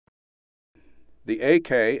The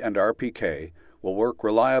AK and RPK will work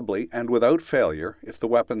reliably and without failure if the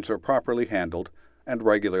weapons are properly handled and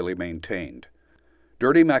regularly maintained.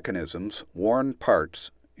 Dirty mechanisms, worn parts,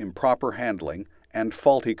 improper handling, and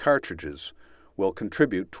faulty cartridges will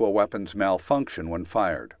contribute to a weapon's malfunction when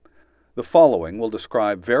fired. The following will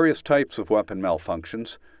describe various types of weapon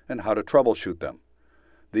malfunctions and how to troubleshoot them.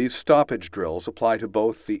 These stoppage drills apply to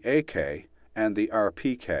both the AK and the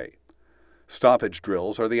RPK. Stoppage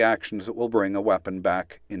drills are the actions that will bring a weapon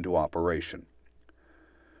back into operation.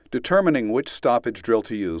 Determining which stoppage drill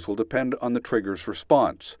to use will depend on the trigger's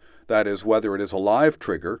response, that is, whether it is a live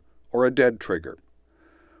trigger or a dead trigger.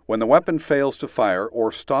 When the weapon fails to fire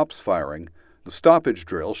or stops firing, the stoppage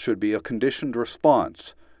drill should be a conditioned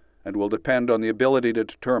response and will depend on the ability to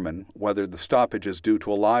determine whether the stoppage is due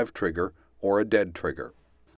to a live trigger or a dead trigger.